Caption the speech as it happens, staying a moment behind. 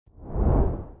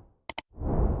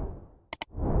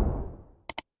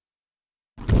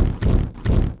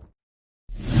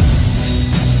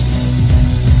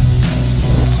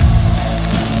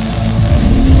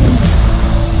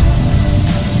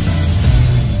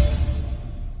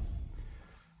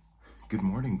Good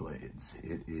morning, Blades.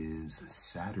 It is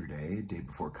Saturday, day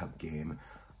before Cup game,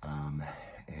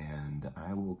 and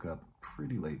I woke up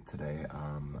pretty late today.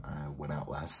 I went out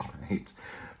last night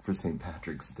for St.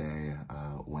 Patrick's Day,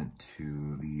 went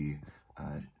to the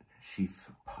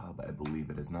Sheaf Pub, I believe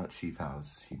it is, not Sheaf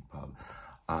House, Sheaf Pub.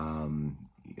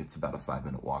 It's about a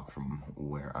 5-minute walk from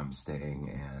where I'm staying,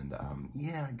 and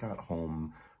yeah, I got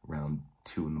home around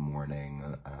 2 in the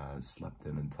morning, slept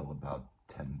in until about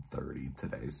 10:30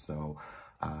 today, so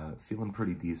feeling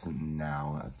pretty decent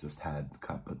now. I've just had a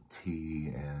cup of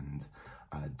tea, and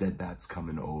DeadBat's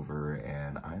coming over,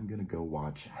 and I'm gonna go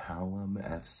watch Hallam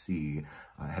FC,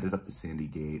 headed up to Sandy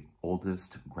Gate,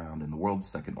 oldest ground in the world,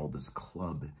 second oldest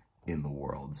club in the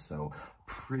world, so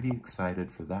pretty excited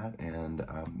for that. And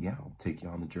yeah, I'll take you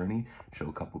on the journey, show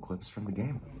a couple clips from the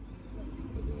game.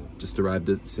 Just arrived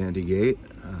at Sandy Gate,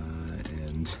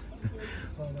 and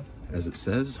as it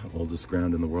says, oldest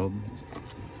ground in the world.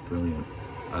 Brilliant.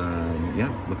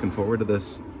 Yeah, looking forward to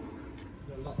this.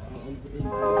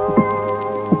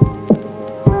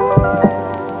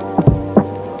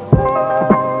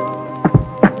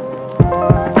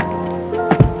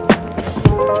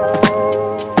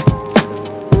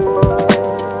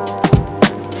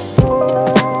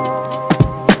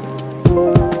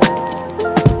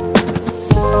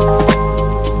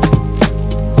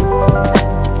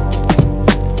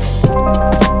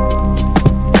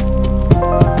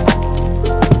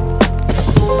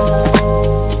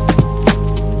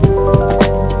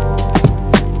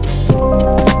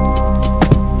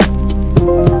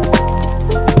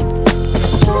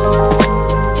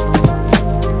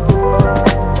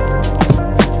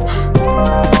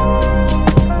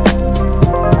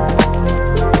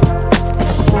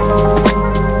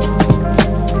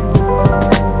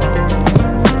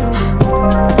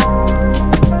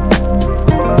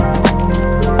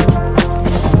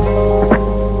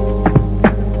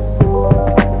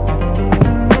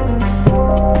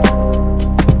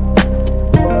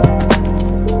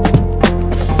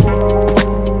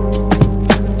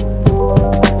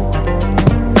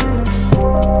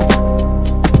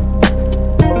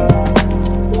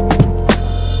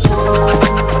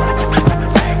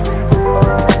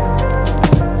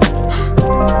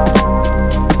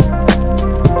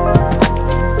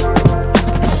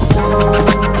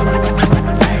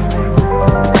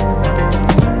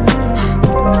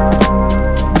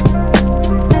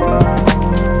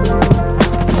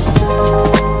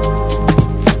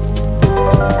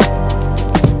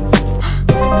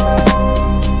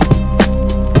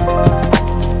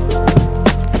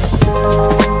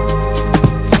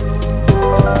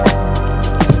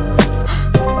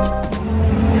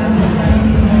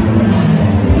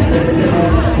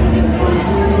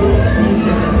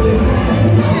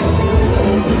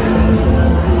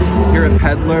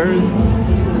 Peddlers.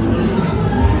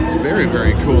 It's very,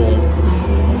 very cool.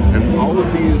 And all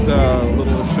of these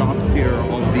little shops here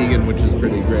are all vegan, which is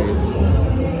pretty great.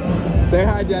 Say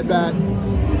hi, DeadBat.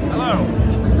 Hello.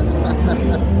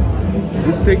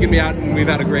 He's taking me out, and we've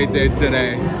had a great day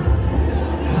today.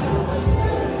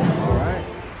 All right.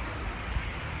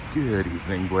 Good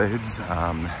evening, Blades.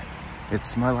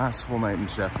 It's my last full night in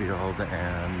Sheffield,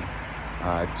 and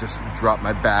just dropped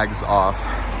my bags off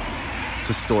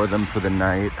to store them for the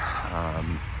night,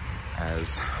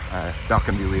 as I'm not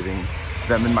going to be leaving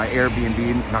them in my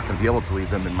Airbnb, not going to be able to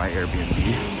leave them in my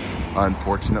Airbnb,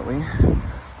 unfortunately.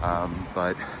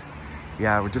 But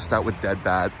yeah, we're just out with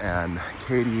DeadBat and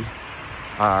Katie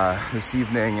this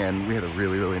evening, and we had a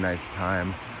really, really nice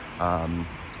time.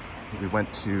 We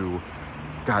went to,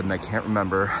 God, and I can't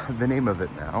remember the name of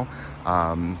it now,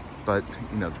 but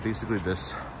you know, basically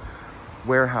this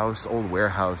warehouse, old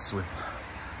warehouse with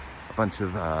a bunch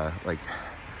of like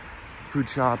food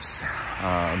shops,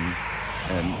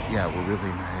 and yeah, were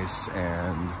really nice.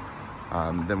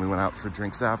 And then we went out for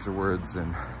drinks afterwards,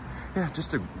 and yeah,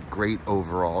 just a great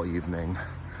overall evening.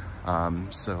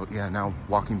 So yeah, now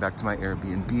walking back to my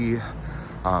Airbnb,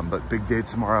 but big day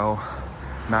tomorrow,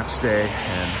 match day,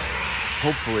 and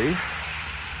hopefully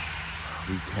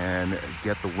we can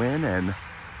get the win and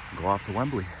go off to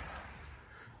Wembley.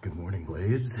 Good morning,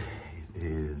 Blades. It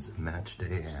is match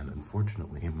day, and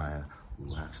unfortunately my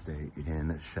last day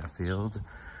in Sheffield.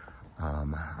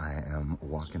 I am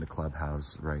walking to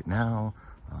Clubhouse right now.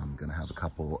 I'm gonna have a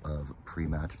couple of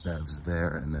pre-match bevs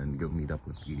there, and then go meet up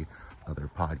with the other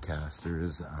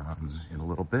podcasters in a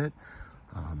little bit.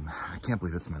 I can't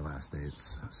believe it's my last day.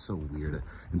 It's so weird.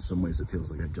 In some ways it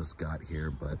feels like I just got here,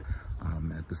 but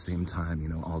at the same time, you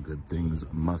know, all good things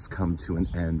must come to an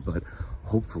end. But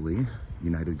hopefully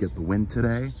United get the win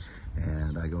today,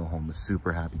 and I go home a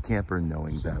super happy camper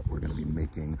knowing that we're going to be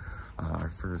making our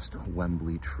first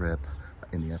Wembley trip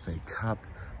in the FA Cup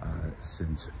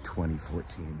since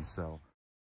 2014. So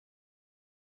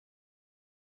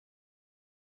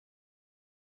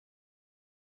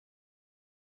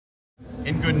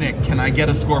in good Nick, can I get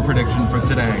a score prediction for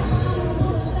today?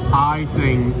 I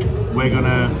think we're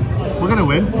gonna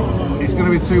win. It's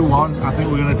gonna be 2-1. I think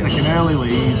we're gonna take an early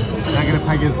lead. They're gonna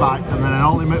peg us back, and then an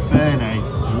Ollie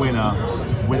McBurney winner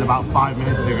with about 5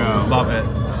 minutes to go. Love it,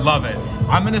 love it.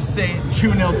 I'm gonna say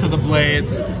 2-0 to the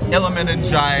Blades. Iliman and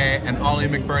Jai and Ollie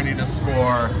McBurney to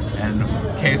score, and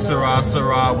que sera,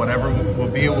 sera, whatever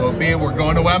will be, will be. We're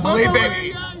going to Wembley,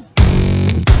 baby.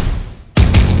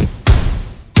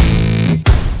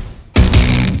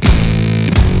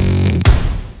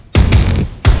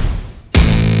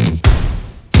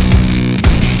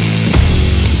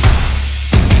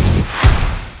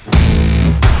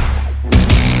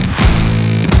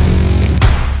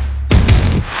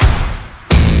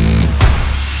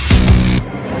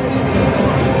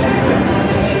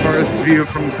 View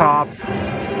from top.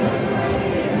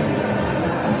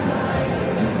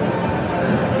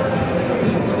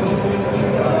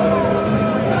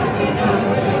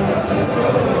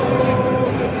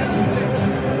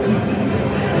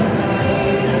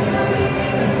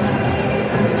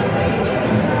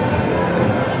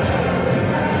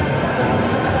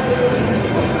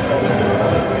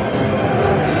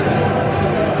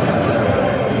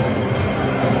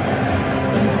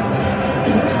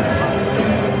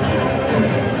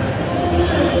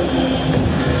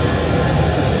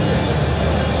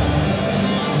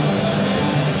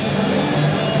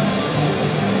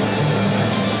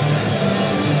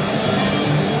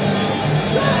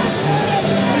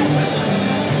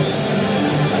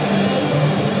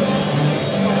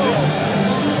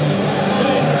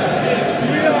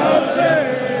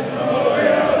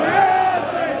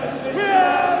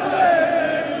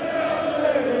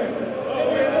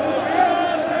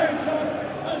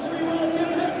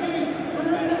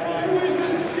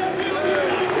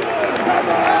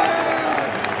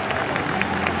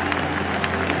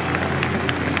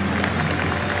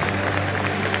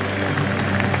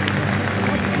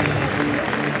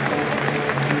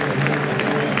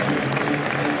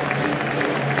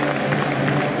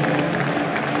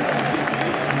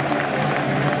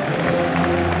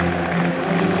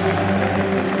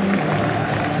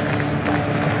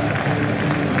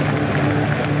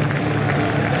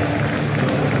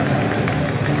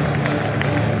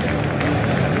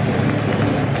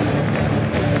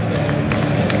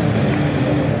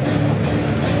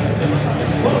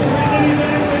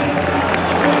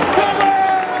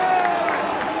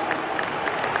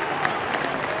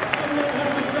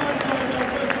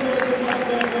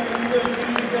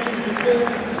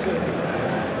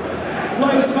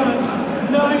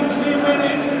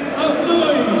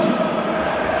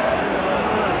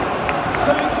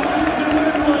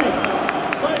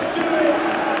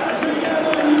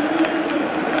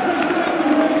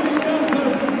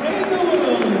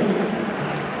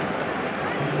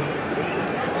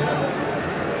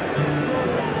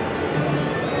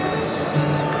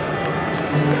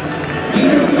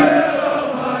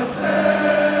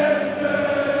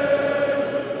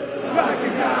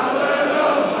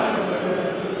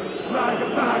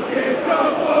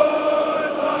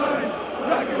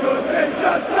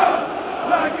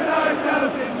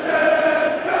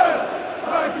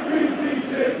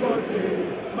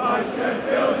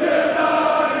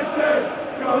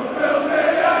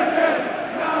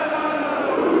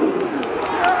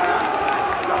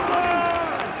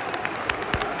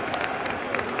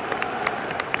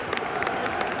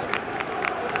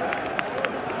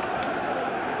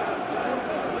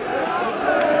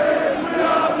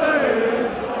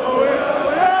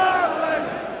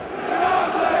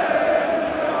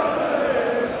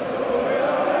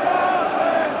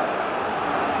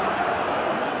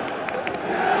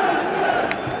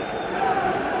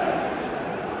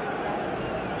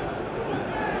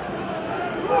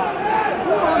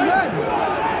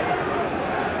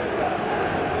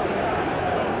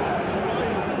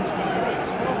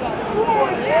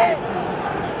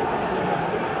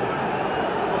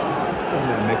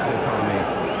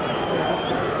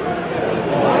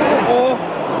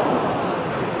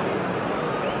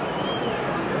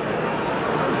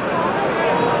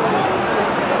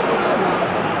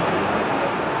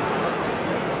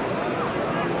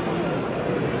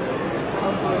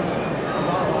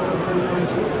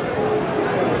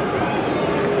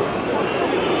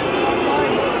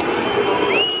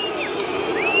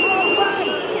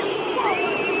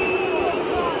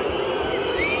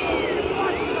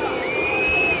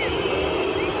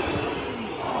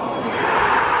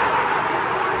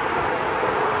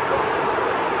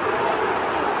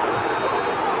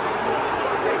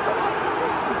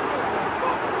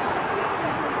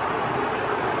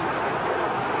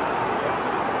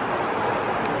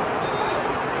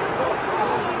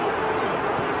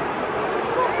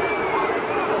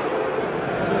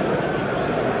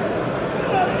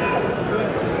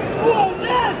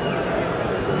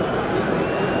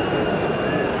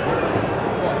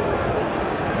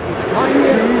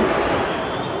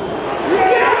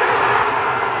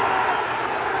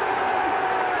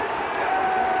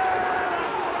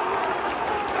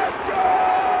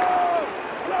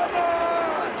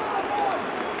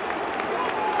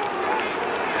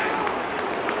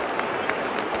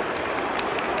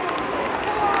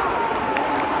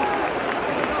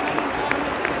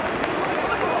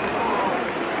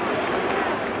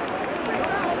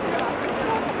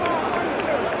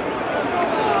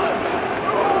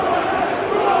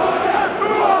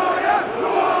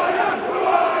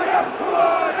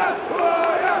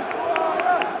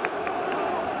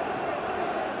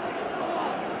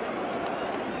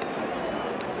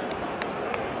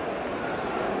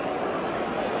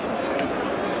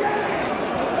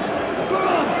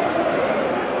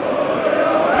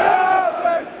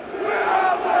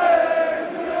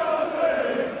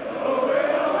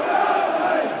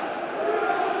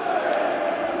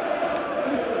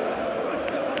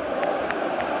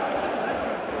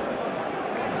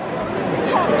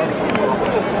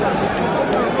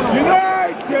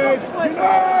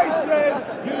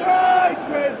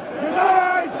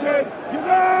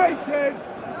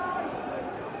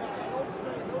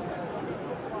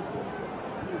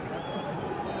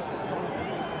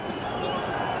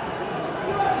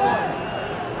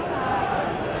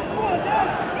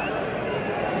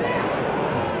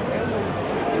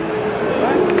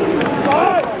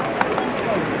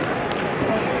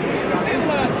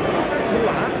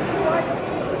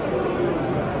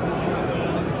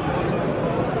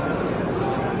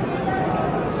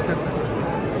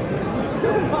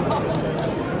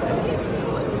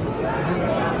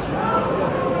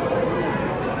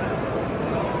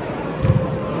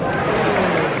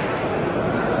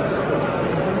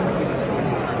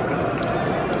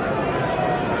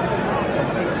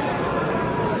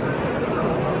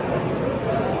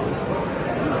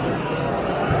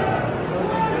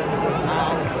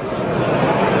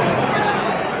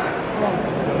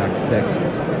 Back stick.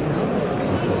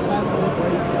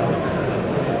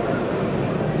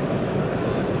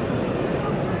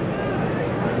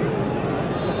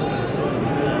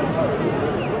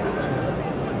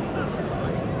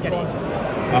 Get in.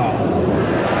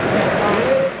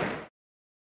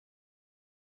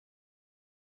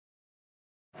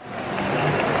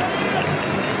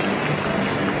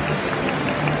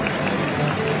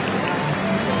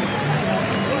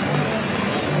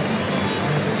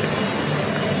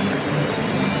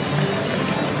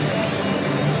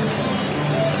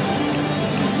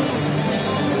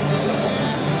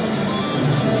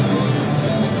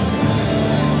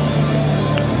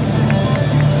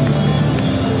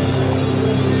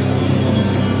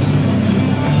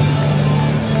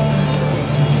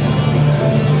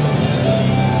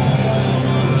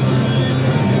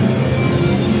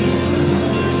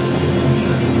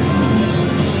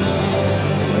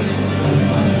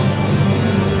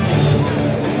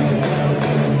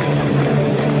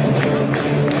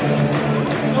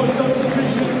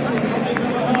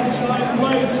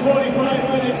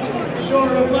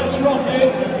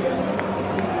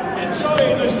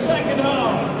 Enjoy the second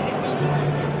half.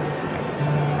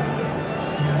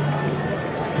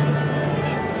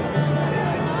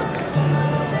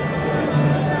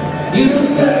 You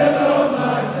fell on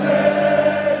my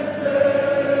senses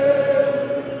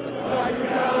like a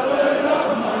gallon of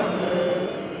money,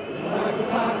 like a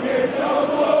package of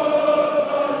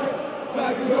wood,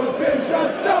 like a good pinch of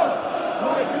stuff,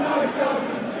 like a night out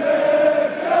in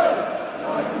Sheffield,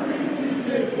 like a greasy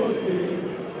difficulty.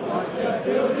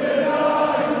 Sheffield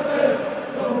United,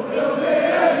 don't feel me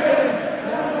again.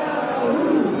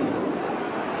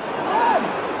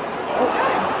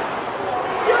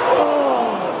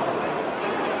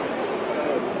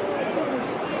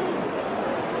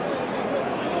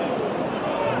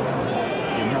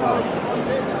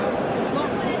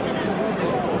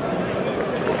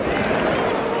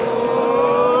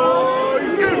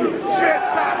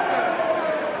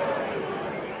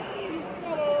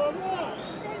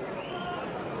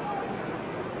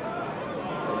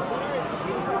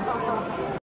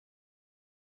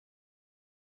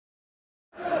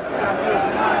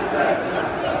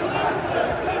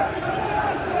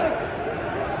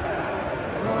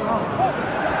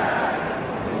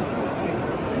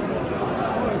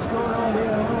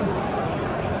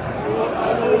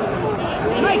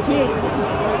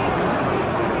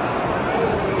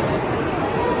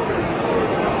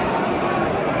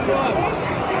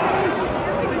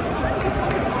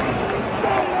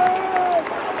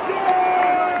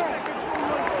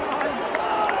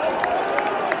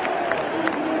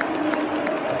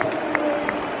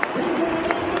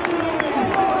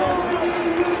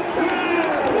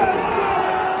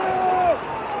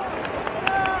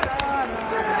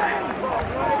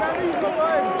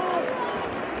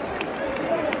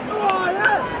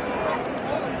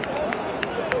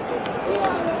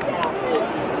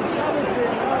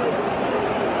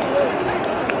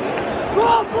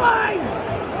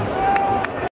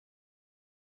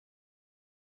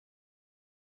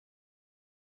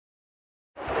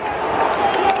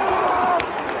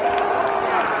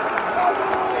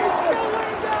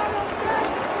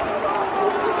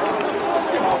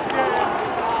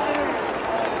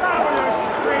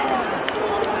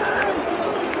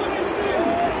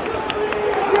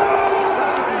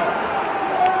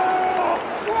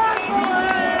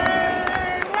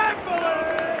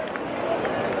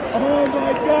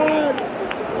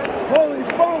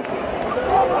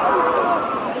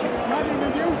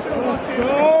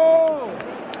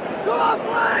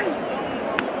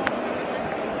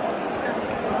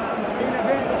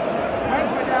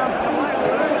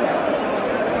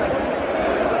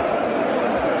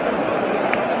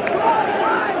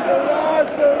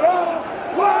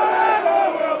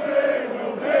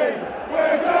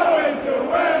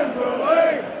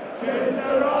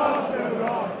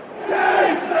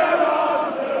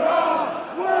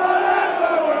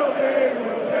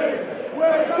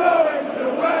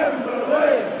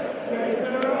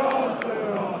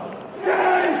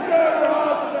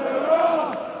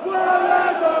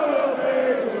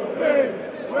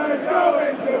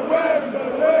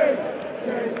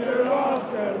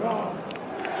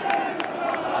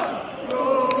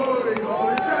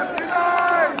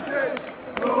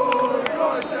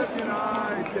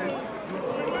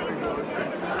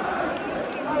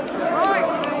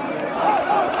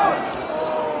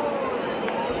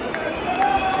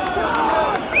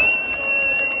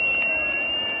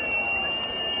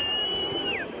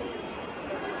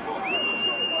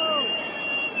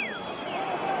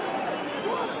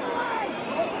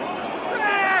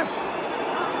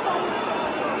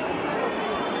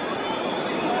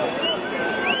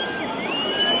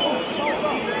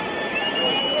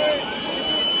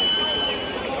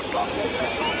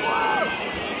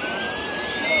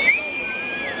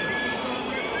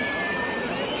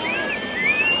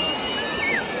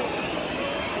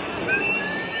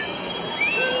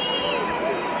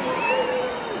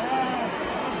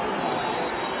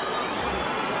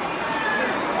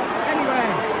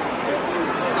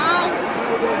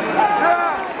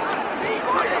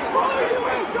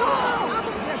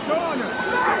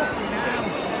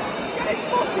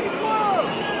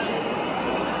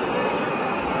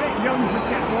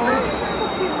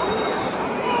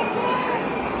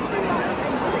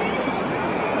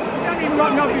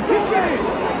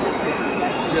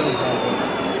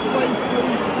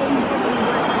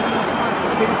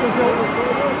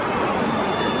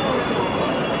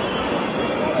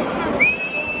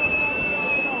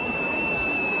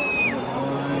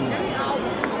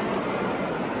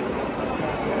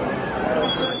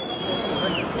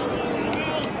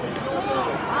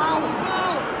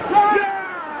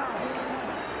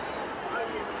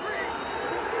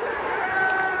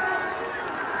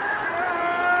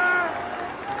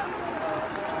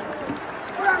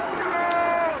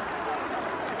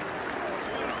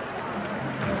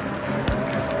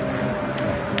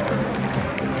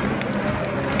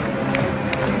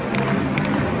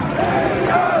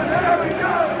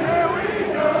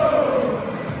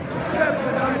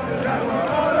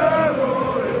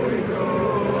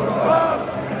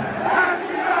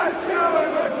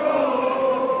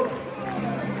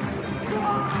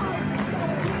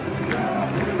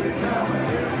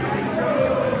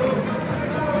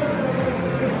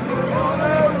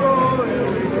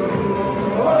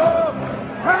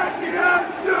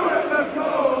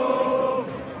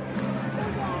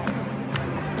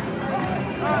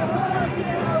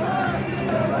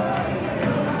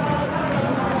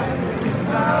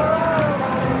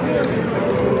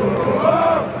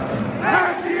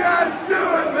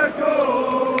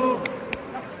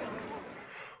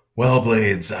 Well,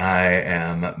 Blades, I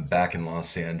am back in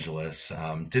Los Angeles.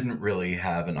 Didn't really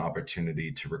have an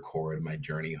opportunity to record my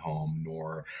journey home,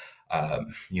 nor,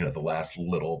 the last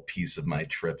little piece of my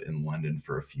trip in London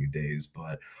for a few days.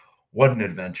 But what an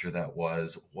adventure that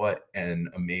was. What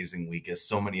an amazing week. As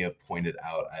so many have pointed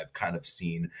out, I've kind of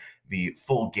seen the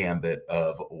full gambit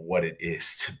of what it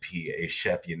is to be a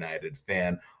Sheffield United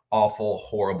fan. Awful,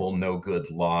 horrible, no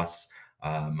good loss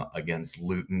against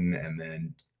Luton, and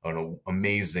then an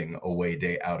amazing away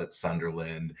day out at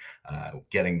Sunderland,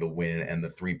 getting the win and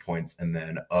the 3 points. And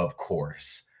then, of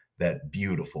course, that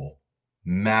beautiful,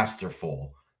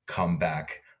 masterful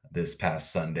comeback this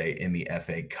past Sunday in the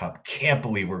FA Cup. Can't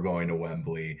believe we're going to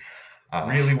Wembley.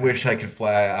 Really wish I could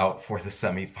fly out for the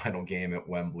semifinal game at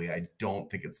Wembley. I don't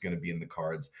think it's going to be in the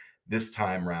cards this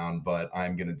time round, but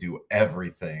I'm going to do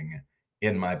everything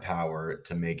in my power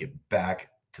to make it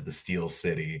back to the Steel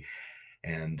City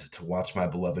and to watch my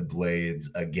beloved Blades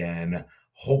again,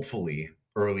 hopefully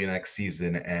early next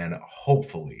season and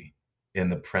hopefully in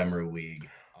the Premier League.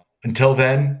 Until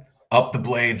then, up the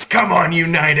Blades. Come on,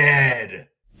 United!